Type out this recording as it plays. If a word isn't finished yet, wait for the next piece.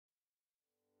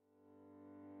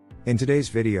In today's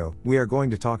video, we are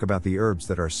going to talk about the herbs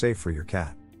that are safe for your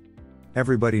cat.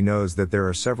 Everybody knows that there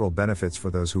are several benefits for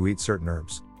those who eat certain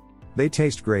herbs. They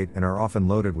taste great and are often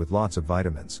loaded with lots of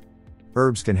vitamins.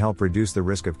 Herbs can help reduce the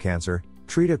risk of cancer,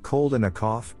 treat a cold and a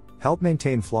cough, help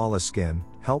maintain flawless skin,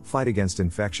 help fight against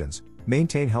infections,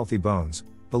 maintain healthy bones,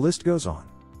 the list goes on.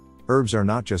 Herbs are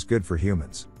not just good for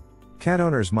humans. Cat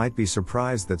owners might be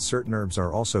surprised that certain herbs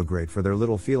are also great for their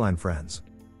little feline friends.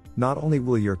 Not only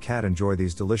will your cat enjoy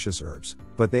these delicious herbs,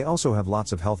 but they also have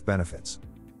lots of health benefits.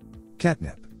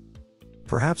 Catnip.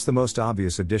 Perhaps the most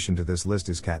obvious addition to this list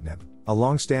is catnip, a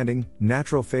long-standing,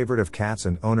 natural favorite of cats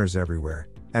and owners everywhere,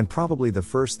 and probably the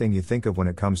first thing you think of when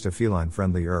it comes to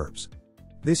feline-friendly herbs.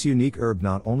 This unique herb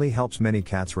not only helps many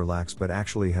cats relax but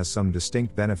actually has some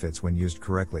distinct benefits when used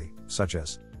correctly, such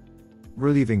as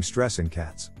relieving stress in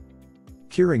cats,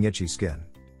 curing itchy skin,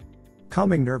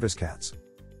 calming nervous cats.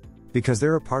 Because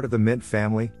they're a part of the mint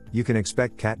family, you can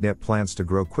expect catnip plants to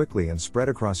grow quickly and spread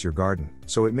across your garden,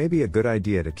 so it may be a good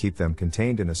idea to keep them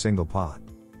contained in a single pot.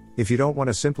 If you don't want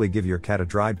to simply give your cat a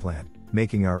dried plant,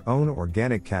 making our own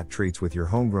organic cat treats with your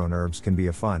homegrown herbs can be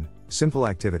a fun, simple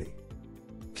activity.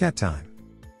 Cat thyme.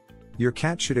 Your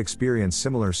cat should experience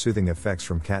similar soothing effects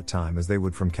from cat thyme as they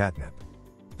would from catnip.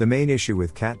 The main issue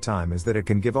with cat thyme is that it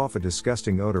can give off a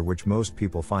disgusting odor which most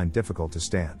people find difficult to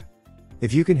stand.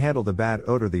 If you can handle the bad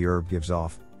odor the herb gives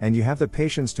off, and you have the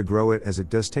patience to grow it, as it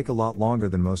does take a lot longer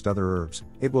than most other herbs,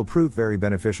 it will prove very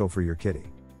beneficial for your kitty.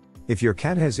 If your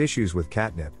cat has issues with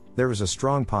catnip, there is a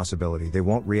strong possibility they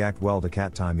won't react well to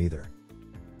cat thyme either.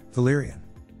 Valerian.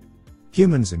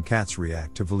 Humans and cats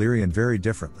react to valerian very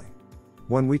differently.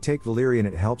 When we take valerian,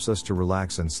 it helps us to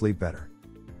relax and sleep better.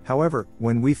 However,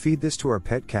 when we feed this to our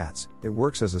pet cats, it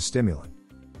works as a stimulant.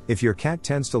 If your cat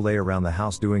tends to lay around the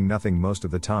house doing nothing most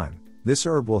of the time, this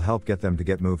herb will help get them to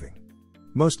get moving.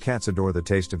 Most cats adore the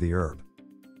taste of the herb.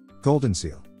 Golden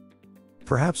seal.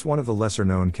 Perhaps one of the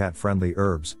lesser-known cat-friendly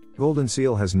herbs, golden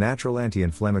seal has natural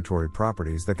anti-inflammatory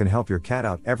properties that can help your cat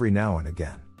out every now and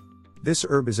again. This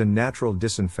herb is a natural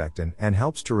disinfectant and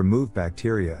helps to remove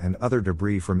bacteria and other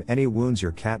debris from any wounds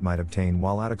your cat might obtain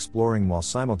while out exploring, while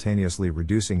simultaneously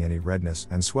reducing any redness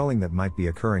and swelling that might be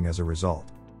occurring as a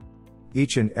result.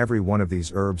 Each and every one of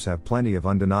these herbs have plenty of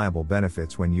undeniable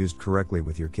benefits when used correctly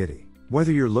with your kitty.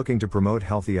 Whether you're looking to promote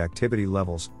healthy activity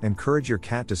levels, encourage your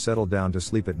cat to settle down to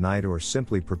sleep at night, or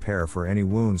simply prepare for any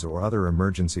wounds or other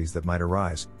emergencies that might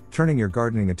arise, turning your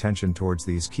gardening attention towards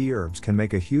these key herbs can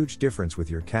make a huge difference with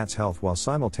your cat's health while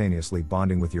simultaneously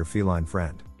bonding with your feline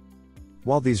friend.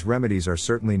 While these remedies are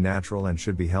certainly natural and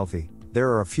should be healthy, there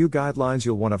are a few guidelines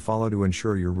you'll want to follow to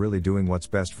ensure you're really doing what's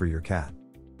best for your cat.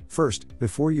 First,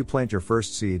 before you plant your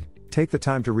first seed, take the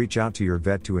time to reach out to your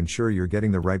vet to ensure you're getting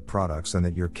the right products and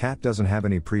that your cat doesn't have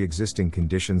any pre-existing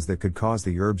conditions that could cause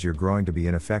the herbs you're growing to be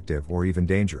ineffective or even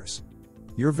dangerous.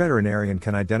 Your veterinarian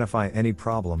can identify any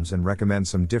problems and recommend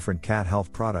some different cat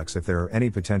health products if there are any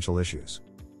potential issues.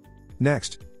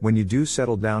 Next, when you do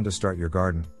settle down to start your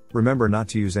garden, remember not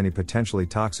to use any potentially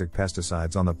toxic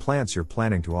pesticides on the plants you're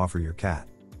planning to offer your cat.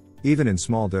 Even in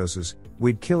small doses,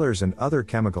 weed killers and other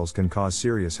chemicals can cause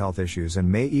serious health issues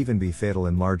and may even be fatal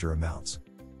in larger amounts.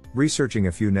 Researching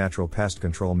a few natural pest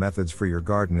control methods for your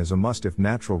garden is a must if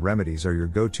natural remedies are your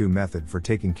go-to method for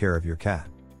taking care of your cat.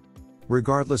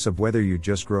 Regardless of whether you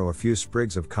just grow a few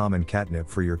sprigs of common catnip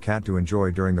for your cat to enjoy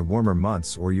during the warmer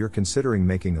months, or you're considering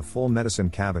making a full medicine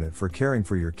cabinet for caring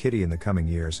for your kitty in the coming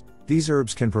years, these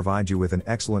herbs can provide you with an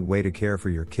excellent way to care for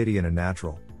your kitty in a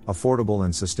natural, affordable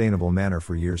and sustainable manner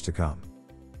for years to come.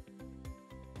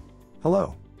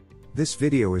 Hello. This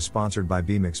video is sponsored by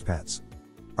BMix Pets.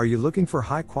 Are you looking for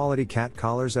high-quality cat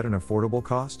collars at an affordable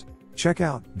cost? Check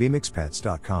out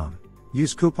bmixpets.com.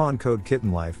 Use coupon code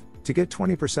KittenLife to get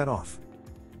 20% off.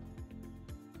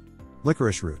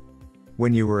 Licorice root.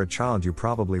 When you were a child, you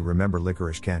probably remember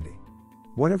licorice candy.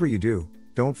 Whatever you do,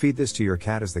 don't feed this to your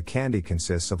cat, as the candy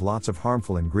consists of lots of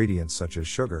harmful ingredients such as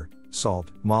sugar,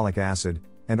 salt, malic acid,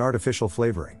 and artificial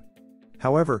flavoring.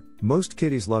 However, most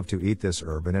kitties love to eat this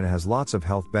herb, and it has lots of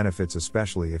health benefits,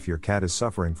 especially if your cat is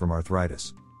suffering from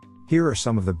arthritis. Here are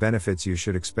some of the benefits you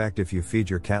should expect if you feed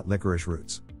your cat licorice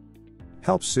roots.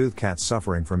 Helps soothe cats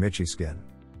suffering from itchy skin.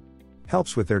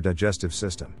 Helps with their digestive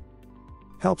system.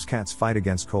 Helps cats fight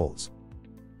against colds.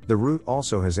 The root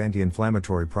also has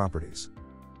anti-inflammatory properties.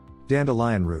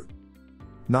 Dandelion root.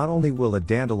 Not only will a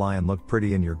dandelion look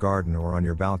pretty in your garden or on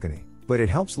your balcony, but it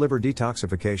helps liver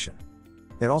detoxification.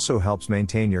 It also helps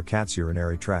maintain your cat's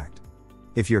urinary tract.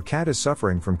 If your cat is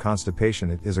suffering from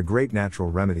constipation, it is a great natural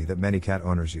remedy that many cat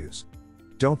owners use.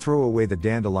 Don't throw away the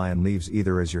dandelion leaves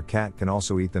either, as your cat can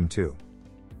also eat them too.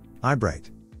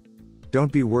 Eyebright.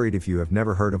 Don't be worried if you have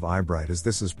never heard of eyebright, as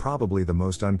this is probably the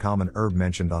most uncommon herb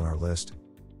mentioned on our list.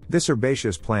 This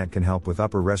herbaceous plant can help with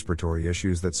upper respiratory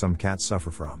issues that some cats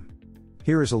suffer from.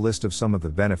 Here is a list of some of the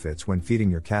benefits when feeding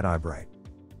your cat eyebright.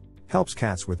 Helps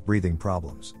cats with breathing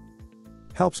problems.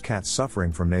 Helps cats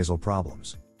suffering from nasal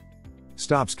problems.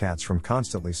 Stops cats from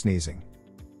constantly sneezing.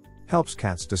 Helps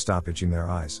cats to stop itching their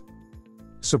eyes.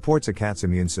 Supports a cat's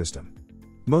immune system.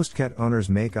 Most cat owners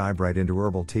make eyebright into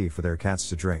herbal tea for their cats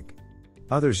to drink.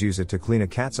 Others use it to clean a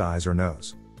cat's eyes or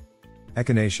nose.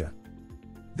 Echinacea.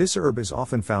 This herb is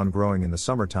often found growing in the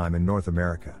summertime in North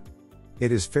America.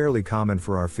 It is fairly common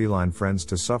for our feline friends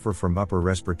to suffer from upper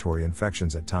respiratory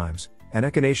infections at times, and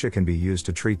echinacea can be used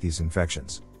to treat these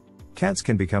infections. Cats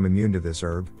can become immune to this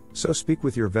herb, so speak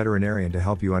with your veterinarian to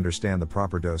help you understand the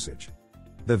proper dosage.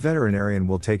 The veterinarian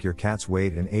will take your cat's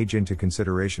weight and age into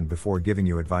consideration before giving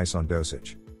you advice on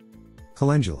dosage.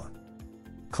 Calendula.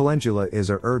 Calendula is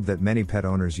a herb that many pet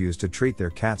owners use to treat their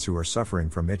cats who are suffering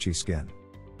from itchy skin.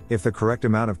 If the correct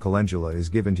amount of calendula is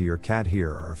given to your cat,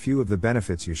 here are a few of the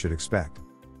benefits you should expect.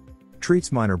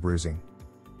 Treats minor bruising.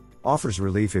 Offers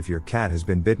relief if your cat has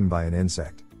been bitten by an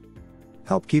insect.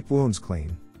 Help keep wounds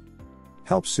clean.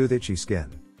 Helps soothe itchy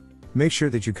skin. Make sure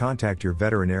that you contact your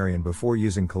veterinarian before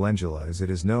using calendula, as it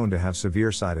is known to have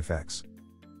severe side effects.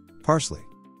 Parsley.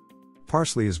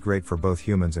 Parsley is great for both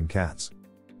humans and cats.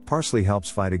 Parsley helps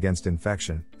fight against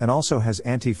infection, and also has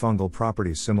antifungal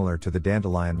properties similar to the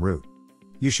dandelion root.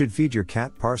 You should feed your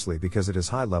cat parsley because it has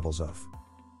high levels of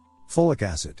folic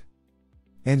acid,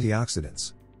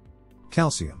 antioxidants,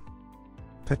 calcium,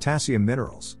 potassium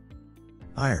minerals,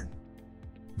 iron,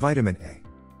 vitamin A,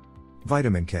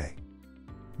 vitamin K,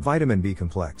 vitamin B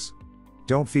complex.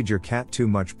 Don't feed your cat too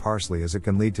much parsley, as it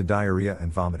can lead to diarrhea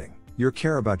and vomiting. You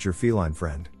care about your feline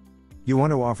friend. You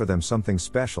want to offer them something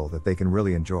special that they can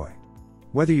really enjoy.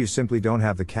 Whether you simply don't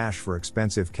have the cash for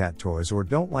expensive cat toys or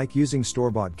don't like using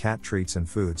store-bought cat treats and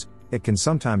foods, it can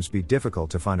sometimes be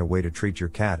difficult to find a way to treat your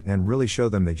cat and really show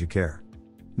them that you care.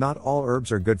 Not all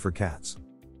herbs are good for cats.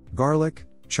 Garlic,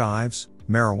 chives,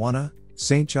 marijuana,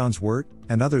 St. John's wort,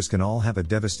 and others can all have a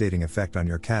devastating effect on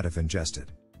your cat if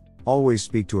ingested. Always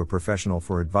speak to a professional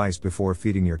for advice before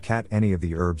feeding your cat any of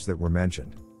the herbs that were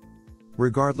mentioned.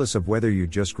 Regardless of whether you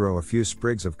just grow a few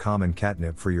sprigs of common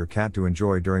catnip for your cat to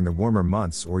enjoy during the warmer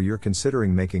months, or you're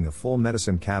considering making a full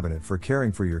medicine cabinet for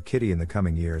caring for your kitty in the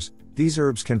coming years, these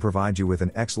herbs can provide you with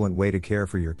an excellent way to care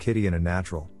for your kitty in a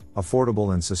natural,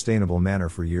 affordable and sustainable manner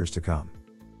for years to come.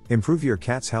 Improve your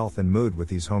cat's health and mood with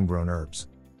these homegrown herbs.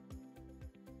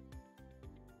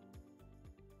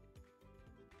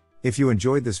 If you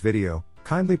enjoyed this video,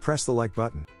 kindly press the like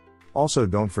button. Also,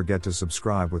 don't forget to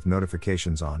subscribe with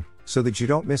notifications on, so that you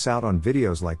don't miss out on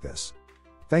videos like this.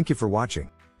 Thank you for watching.